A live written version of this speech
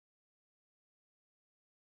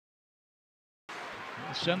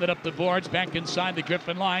Send it up the boards, back inside the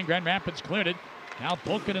Griffin line. Grand Rapids cleared it. Now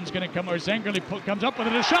Polkadon's going to come, or Zengerle comes up with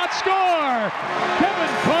it. A shot, score!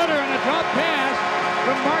 Kevin Potter on a drop pass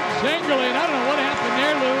from Mark Zengerle. And I don't know what happened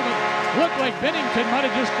there, Lou, but looked like Bennington might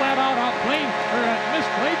have just flat out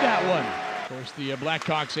misplayed that one. Of course, the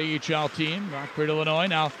Blackhawks AHL team, Rockford, Illinois.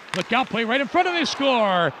 Now look out, play right in front of the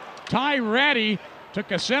score. Rattie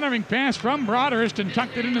took a centering pass from Broadhurst and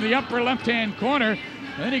tucked it into the upper left-hand corner.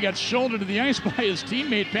 And then he got shouldered to the ice by his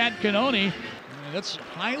teammate, Cannone. That's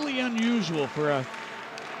highly unusual for a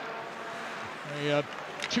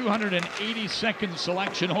 282nd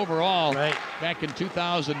selection overall back in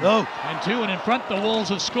 2002. And in front, the Wolves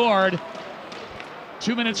have scored.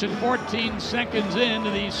 2 minutes and 14 seconds into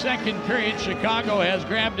the second period. Chicago has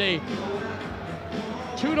grabbed a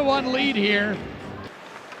 2-1 lead here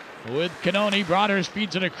with Cannone. Broadhurst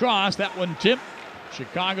feeds it across. That one tipped.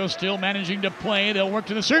 Chicago still managing to play. They'll work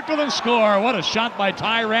to the circle and score. What a shot by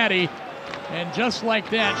Rattie. And just like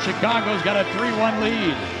that, Chicago's got a 3-1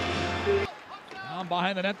 lead. Down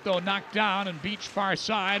behind the net, though, knocked down, and Beach far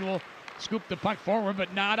side will scoop the puck forward,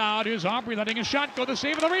 but not out. Here's Aubry letting a shot go. The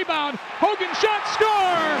save of the rebound. Hoggan shot,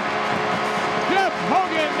 score! Jeff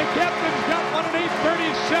Hoggan, the captain's got one at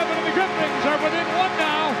 8:37, and the Griffins are within one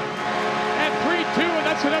now at 3-2, and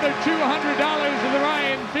that's another $200 to the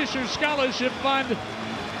Ryan Fisher Scholarship Fund.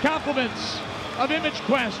 Compliments of Image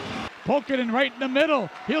Quest. Polkadon right in the middle.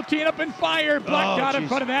 He'll tee it up and fire. Blocked out in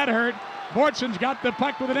front of that hurt. Bordson's got the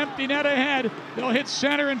puck with an empty net ahead. They'll hit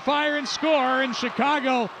center and fire and score, and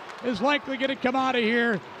Chicago is likely going to come out of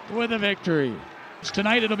here with a victory.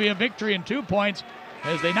 Tonight it'll be a victory in 2 points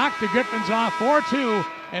as they knock the Griffins off 4-2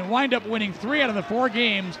 and wind up winning 3 out of the 4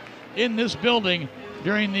 games in this building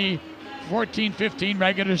during the 14-15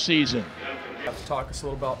 regular season. Talk us a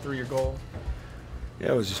little about through your goal.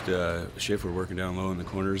 Yeah, it was just Schaefer working down low in the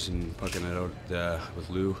corners and pucking it out with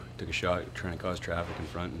Lou. Took a shot, trying to cause traffic in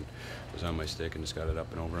front, and it was on my stick and just got it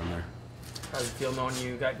up and over on there. How does it feel knowing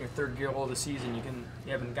you got your 3rd goal of the season?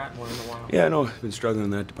 You haven't gotten one in a while. Yeah, I know. I've been struggling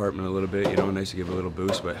in that department a little bit. You know, nice to give a little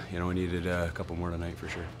boost, but you know, we needed a couple more tonight for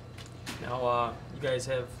sure. Now, you guys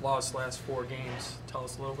have lost the last 4 games. Tell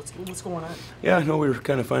us a little what's going on. Yeah, no, we were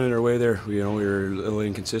kind of finding our way there. We were a little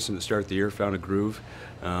inconsistent to start the year. Found a groove,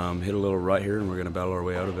 hit a little rut here, and we're going to battle our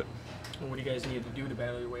way out of it. And what do you guys need to do to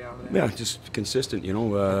battle your way out of that? Yeah, just consistent. You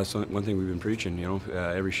know, that's one thing we've been preaching. You know,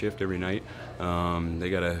 every shift, every night, they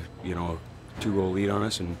got a 2-goal lead on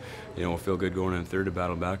us, and we'll feel good going in third to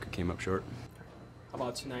battle back. It came up short. How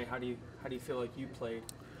about tonight? How do you feel like you played?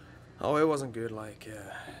 Oh, it wasn't good. Like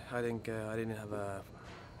I think I didn't have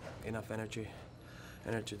enough energy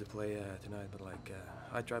to play tonight. But like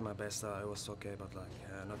I tried my best. It was okay, but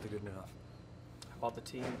like not good enough. How about the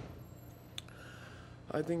team?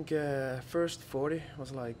 I think first 40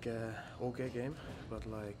 was like okay game, but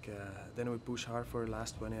like then we pushed hard for the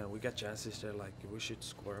last 20, and we got chances there. Like we should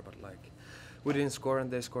score, but like we didn't score, and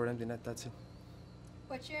they scored empty net. That's it.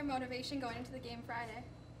 What's your motivation going into the game Friday?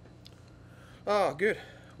 Oh, good.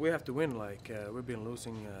 We have to win. Like we've been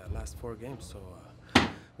losing last 4 games, so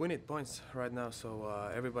we need points right now. So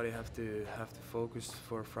everybody have to focus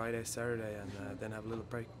for Friday, Saturday, and then have a little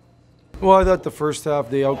break. Well, I thought the first half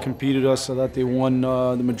they outcompeted us. I thought they won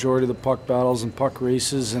the majority of the puck battles and puck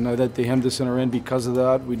races, and I thought they hemmed us in our end because of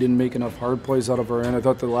that. We didn't make enough hard plays out of our end. I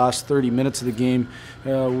thought the last 30 minutes of the game,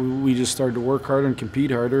 we just started to work harder and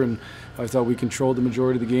compete harder, and I thought we controlled the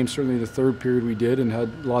majority of the game. Certainly the third period we did, and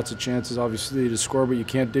had lots of chances, obviously, to score, but you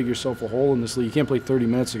can't dig yourself a hole in this league. You can't play 30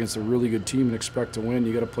 minutes against a really good team and expect to win.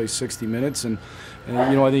 You got to play 60 minutes, and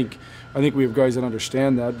I think we have guys that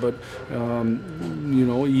understand that, but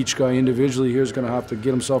each guy individually here is going to have to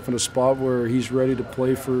get himself in a spot where he's ready to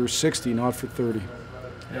play for 60, not for 30.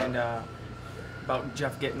 And about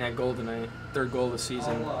Jeff getting that goal tonight, 3rd goal of the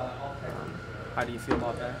season. How do you feel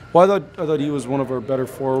about that? Well, I thought he was one of our better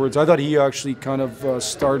forwards. I thought he actually kind of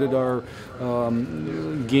started our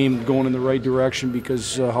game going in the right direction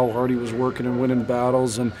because how hard he was working and winning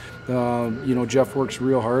battles. And Jeff works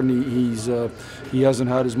real hard, and he hasn't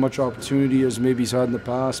had as much opportunity as maybe he's had in the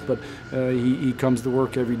past. But he comes to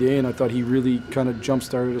work every day, and I thought he really kind of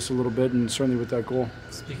jump-started us a little bit, and certainly with that goal.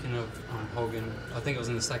 Speaking of Hoggan, I think it was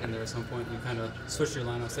in the second there at some point. You kind of switched your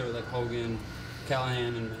lineups there with like Hoggan,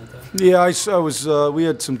 Callahan and Manta? Yeah, I was. We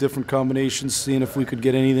had some different combinations, seeing if we could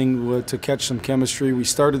get anything to catch some chemistry. We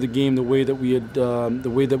started the game the way that we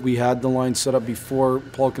had the line set up before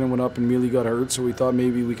Pulkkinen went up and Mealy got hurt. So we thought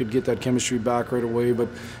maybe we could get that chemistry back right away. But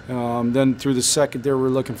then through the second, there we're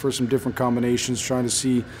looking for some different combinations, trying to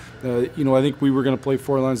see. You know, I think we were going to play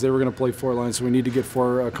 4 lines. They were going to play 4 lines. So we need to get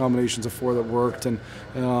 4 combinations of 4 that worked. And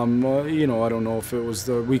you know, I don't know if it was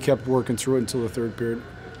we kept working through it until the third period.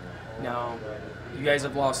 Now, you guys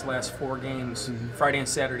have lost the last 4 games. Friday and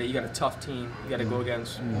Saturday, you got a tough team you got to go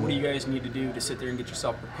against. What do you guys need to do to sit there and get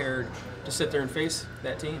yourself prepared to sit there and face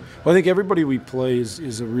that team? Well, I think everybody we play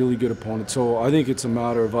is a really good opponent. So I think it's a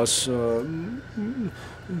matter of us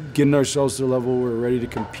getting ourselves to the level where we're ready to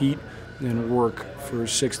compete and work for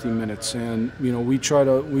 60 minutes. And you know, we try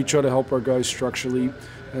to help our guys structurally.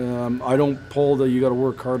 I don't pull the you got to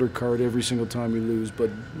work harder card every single time you lose, but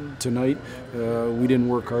tonight we didn't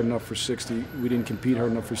work hard enough for 60. We didn't compete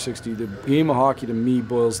hard enough for 60. The game of hockey to me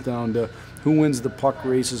boils down to who wins the puck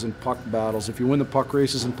races and puck battles. If you win the puck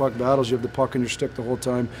races and puck battles, you have the puck in your stick the whole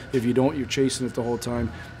time. If you don't, you're chasing it the whole time,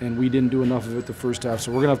 and we didn't do enough of it the first half,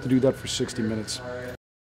 so we're going to have to do that for 60 minutes.